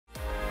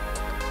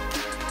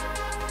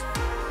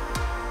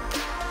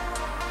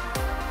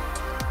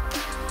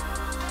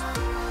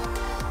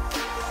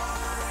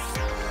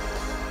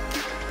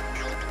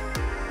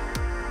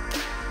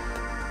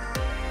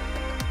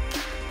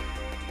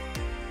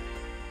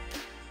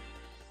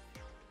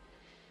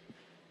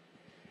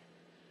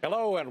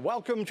Hello and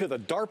welcome to the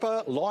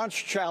DARPA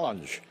Launch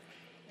Challenge.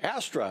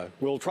 Astra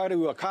will try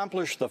to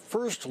accomplish the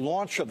first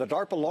launch of the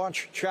DARPA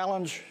Launch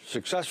Challenge,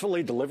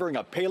 successfully delivering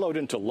a payload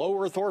into low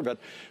Earth orbit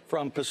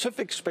from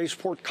Pacific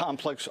Spaceport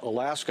Complex,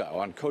 Alaska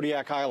on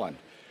Kodiak Island.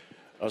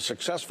 A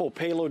successful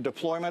payload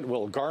deployment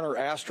will garner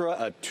Astra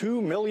a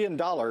 $2 million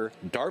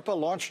DARPA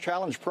Launch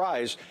Challenge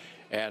prize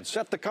and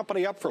set the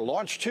company up for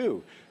Launch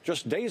 2,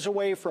 just days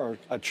away from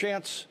a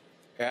chance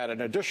at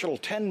an additional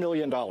 $10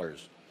 million.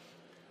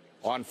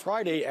 On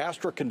Friday,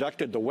 Astra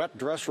conducted the wet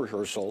dress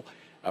rehearsal,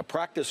 a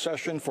practice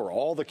session for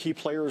all the key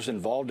players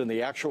involved in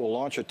the actual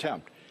launch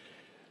attempt.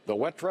 The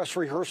wet dress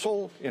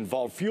rehearsal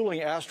involved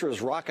fueling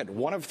Astra's rocket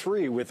 1 of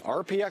 3 with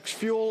RPX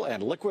fuel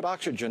and liquid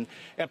oxygen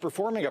and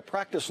performing a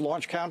practice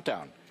launch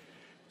countdown.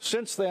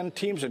 Since then,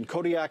 teams in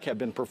Kodiak have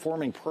been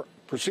performing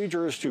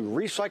procedures to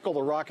recycle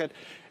the rocket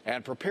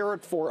and prepare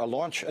it for a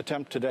launch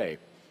attempt today.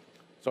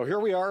 So here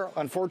we are.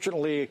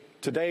 Unfortunately,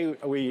 today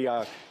we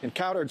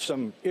encountered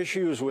some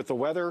issues with the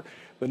weather.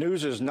 The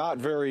news is not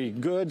very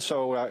good,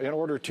 so in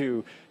order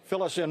to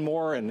fill us in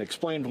more and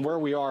explain where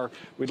we are,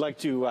 we'd like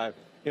to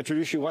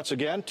introduce you once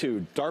again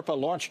to DARPA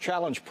Launch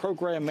Challenge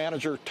Program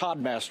Manager Todd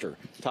Master.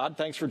 Todd,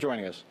 thanks for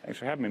joining us. Thanks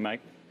for having me,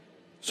 Mike.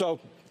 So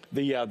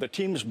the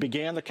teams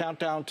began the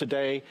countdown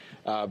today,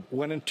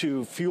 went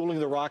into fueling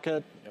the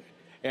rocket.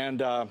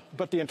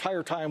 But the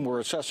entire time we're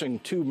assessing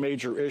 2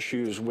 major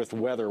issues with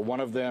weather.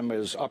 One of them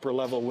is upper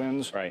level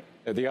winds. Right.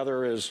 The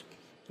other is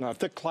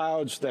thick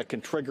clouds that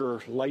can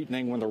trigger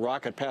lightning when the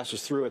rocket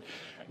passes through it,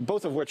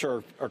 both of which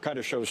are kind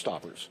of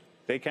showstoppers.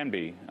 They can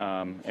be.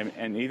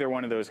 And either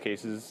one of those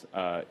cases,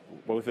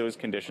 both those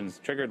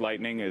conditions, triggered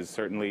lightning is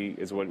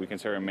what we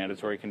consider a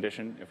mandatory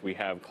condition. If we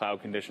have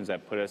cloud conditions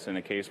that put us in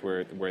a case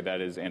where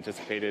that is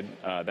anticipated,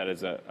 that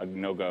is a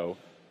no-go.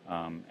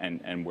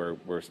 And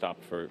we're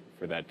stopped for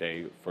that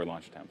day for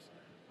launch attempts.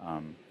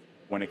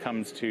 When it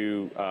comes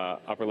to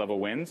upper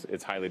level winds,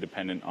 it's highly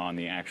dependent on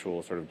the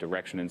actual sort of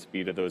direction and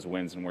speed of those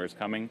winds and where it's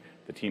coming.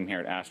 The team here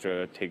at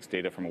Astra takes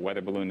data from a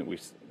weather balloon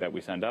that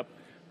we send up,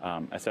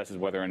 assesses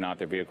whether or not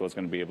their vehicle is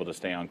going to be able to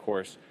stay on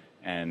course,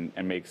 and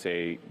makes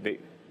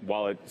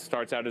while it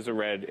starts out as a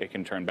red, it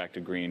can turn back to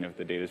green if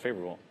the data is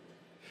favorable.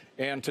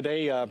 And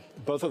today,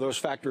 both of those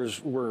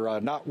factors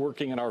were not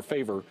working in our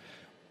favor.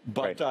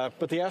 But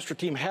the Astra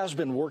team has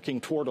been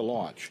working toward a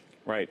launch.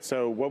 Right.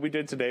 So what we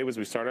did today was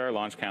we started our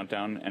launch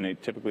countdown, and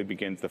it typically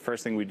begins, the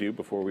first thing we do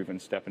before we even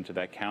step into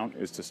that count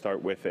is to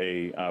start with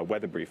a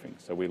weather briefing.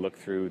 So we look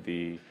through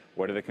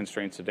what are the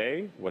constraints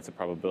today, what's the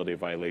probability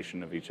of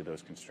violation of each of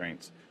those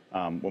constraints.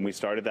 When we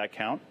started that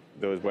count,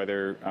 those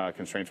weather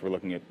constraints we're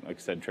looking at, like I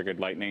said,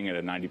 triggered lightning at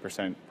a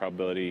 90%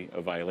 probability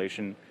of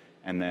violation,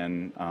 and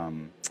then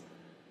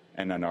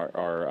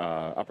our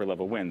upper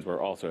level winds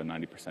were also a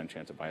 90%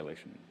 chance of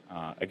violation.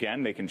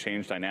 Again, they can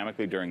change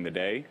dynamically during the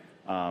day.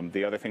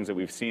 The other things that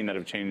we've seen that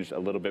have changed a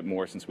little bit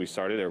more since we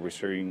started are we're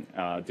seeing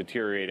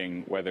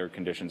deteriorating weather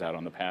conditions out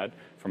on the pad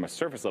from a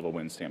surface level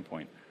wind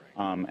standpoint.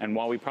 And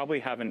while we probably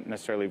haven't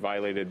necessarily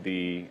violated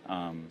the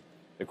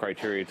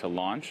criteria to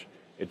launch,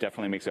 it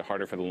definitely makes it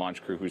harder for the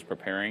launch crew who's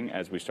preparing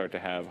as we start to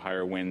have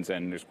higher winds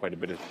and there's quite a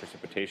bit of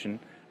precipitation.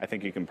 I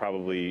think you can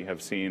probably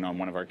have seen on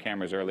one of our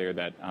cameras earlier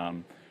that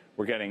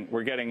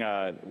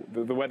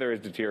the weather is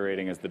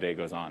deteriorating as the day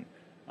goes on.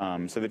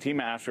 So the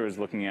team at Astra is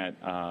looking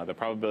at the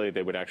probability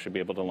they would actually be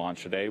able to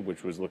launch today,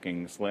 which was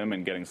looking slim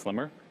and getting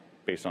slimmer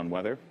based on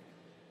weather.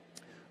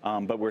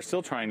 But we're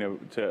still trying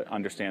to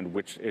understand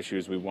which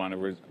issues we want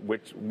to,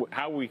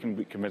 how we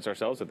can convince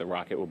ourselves that the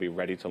rocket will be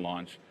ready to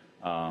launch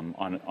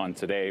on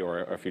today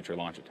or a future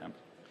launch attempt.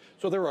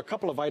 So there were a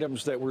couple of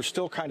items that were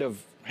still kind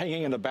of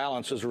hanging in the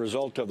balance as a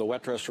result of the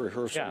wet dress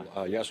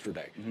rehearsal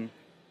yesterday. Mm-hmm.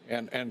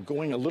 And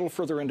going a little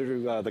further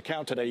into the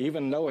count today,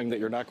 even knowing that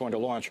you're not going to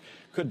launch,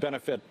 could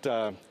benefit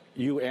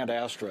you and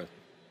Astra.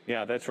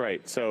 Yeah, that's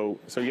right. So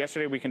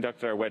yesterday we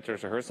conducted our wet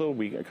dress rehearsal.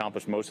 We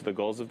accomplished most of the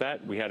goals of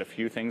that. We had a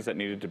few things that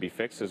needed to be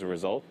fixed as a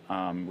result,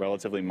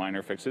 relatively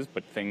minor fixes,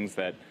 but things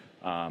that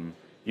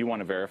you want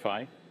to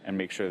verify and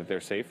make sure that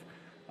they're safe,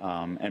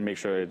 and make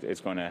sure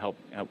it's going to help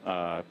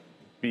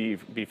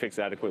be fixed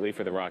adequately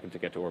for the rocket to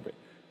get to orbit.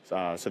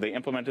 So they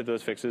implemented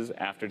those fixes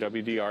after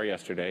WDR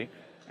yesterday.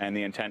 And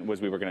the intent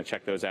was we were going to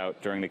check those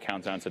out during the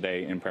countdown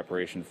today in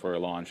preparation for a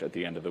launch at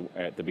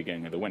the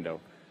beginning of the window.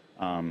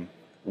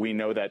 We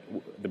know that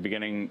the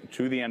beginning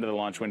to the end of the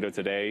launch window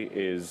today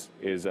is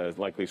a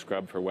likely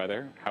scrub for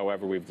weather.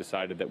 However, we've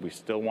decided that we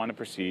still want to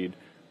proceed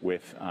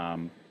with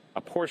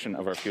a portion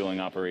of our fueling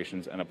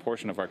operations and a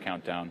portion of our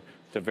countdown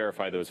to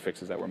verify those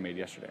fixes that were made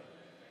yesterday.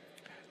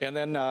 And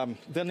then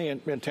the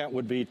intent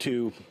would be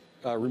to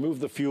remove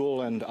the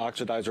fuel and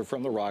oxidizer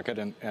from the rocket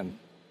and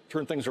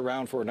turn things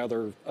around for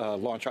another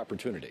launch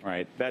opportunity.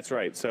 Right, that's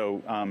right.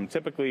 So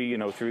typically,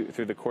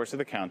 through the course of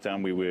the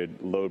countdown, we would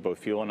load both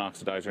fuel and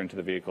oxidizer into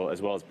the vehicle,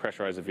 as well as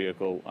pressurize the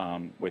vehicle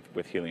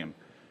with helium.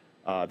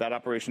 That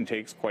operation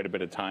takes quite a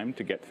bit of time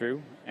to get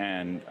through,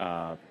 and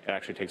it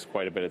actually takes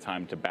quite a bit of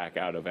time to back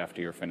out of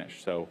after you're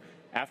finished. So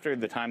After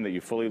the time that you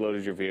fully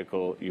loaded your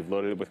vehicle, you've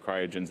loaded it with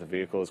cryogens, the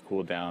vehicle is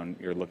cooled down,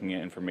 you're looking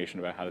at information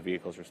about how the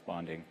vehicle is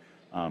responding,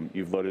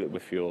 you've loaded it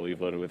with fuel,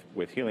 you've loaded it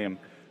with helium.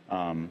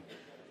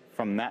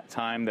 From that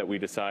time that we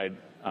decide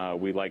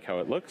we like how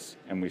it looks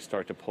and we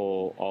start to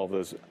pull all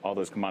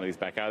those commodities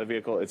back out of the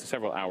vehicle, it's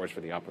several hours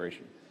for the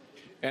operation.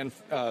 And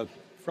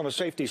from a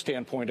safety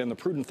standpoint, and the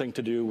prudent thing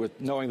to do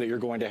with knowing that you're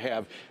going to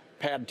have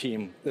pad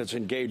team that's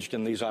engaged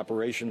in these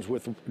operations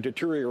with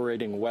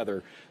deteriorating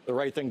weather, the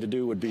right thing to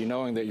do would be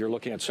knowing that you're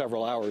looking at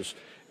several hours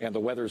and the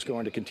weather is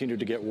going to continue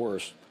to get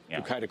worse,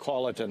 to kind of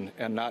call it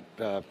and not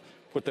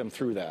put them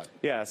through that.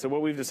 Yeah, so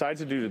what we've decided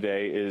to do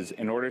today is,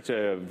 in order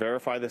to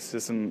verify the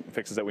system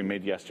fixes that we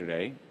made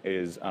yesterday,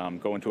 is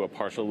go into a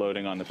partial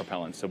loading on the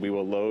propellants. So we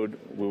will load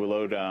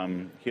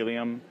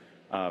helium,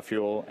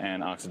 fuel,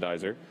 and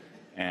oxidizer.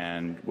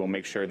 And we'll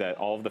make sure that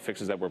all of the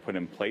fixes that were put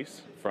in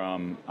place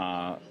from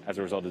as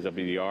a result of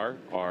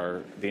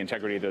WDR the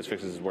integrity of those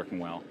fixes is working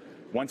well.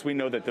 Once we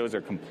know that those are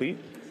complete,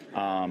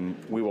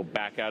 we will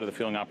back out of the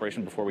fueling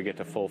operation before we get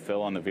to full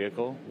fill on the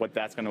vehicle. What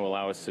that's going to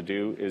allow us to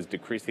do is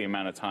decrease the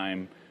amount of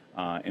time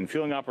in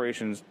fueling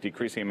operations,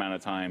 decrease the amount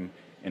of time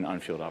in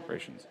unfueled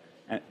operations.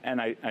 And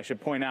I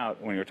should point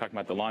out, when you're talking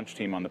about the launch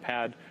team on the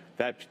pad,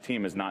 that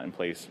team is not in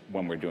place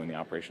when we're doing the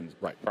operations.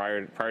 Right.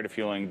 Prior to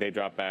fueling, they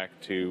drop back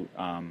to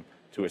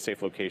a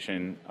safe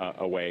location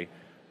away,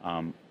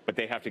 but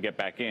they have to get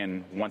back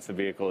in once the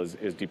vehicle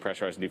is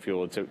depressurized and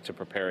defueled to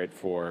prepare it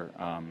for,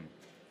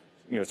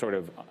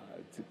 to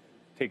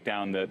take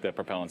down the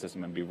propellant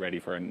system and be ready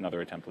for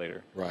another attempt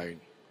later. Right.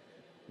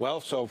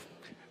 Well, so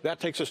that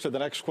takes us to the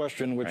next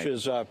question, which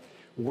is,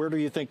 where do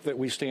you think that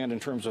we stand in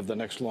terms of the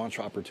next launch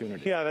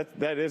opportunity? Yeah,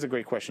 that is a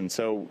great question.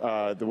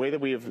 So the way that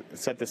we have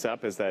set this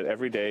up is that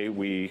every day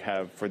we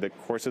have, for the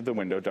course of the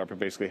window, DARPA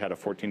basically had a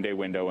 14-day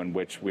window in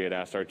which we had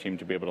asked our team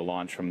to be able to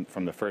launch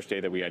from the first day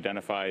that we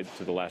identified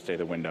to the last day of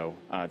the window.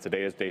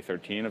 Today is day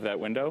 13 of that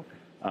window.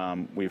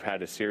 We've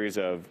had a series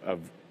of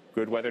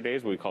good weather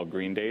days, what we call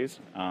green days.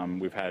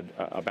 We've had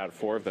about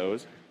 4 of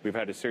those. We've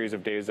had a series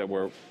of days that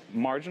were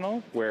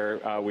marginal, where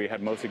we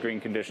had mostly green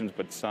conditions,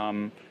 but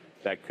some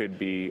that could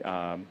be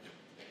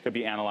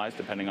analyzed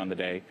depending on the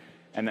day.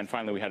 And then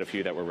finally, we had a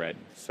few that were red.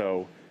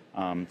 So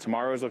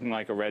tomorrow is looking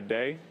like a red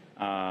day.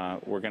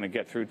 We're going to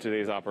get through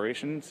today's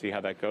operation, see how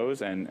that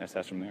goes, and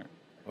assess from there.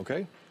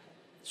 Okay.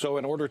 So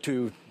in order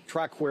to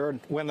track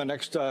when the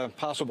next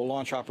possible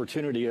launch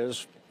opportunity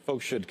is,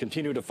 folks should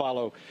continue to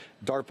follow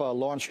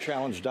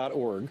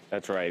DARPALaunchChallenge.org.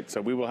 That's right. So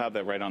we will have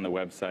that right on the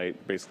website,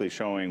 basically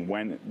showing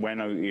when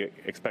we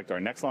expect our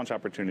next launch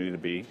opportunity to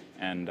be,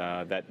 and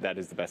that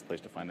is the best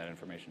place to find that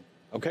information.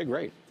 Okay,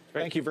 great.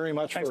 Thank you very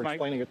much for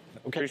explaining it.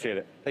 Okay. Appreciate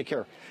it. Take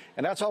care.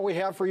 And that's all we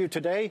have for you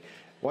today.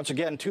 Once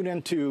again, tune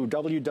in to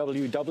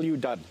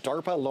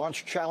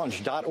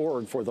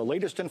www.DARPALaunchChallenge.org for the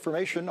latest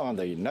information on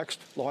the next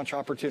launch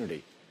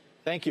opportunity.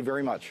 Thank you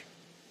very much.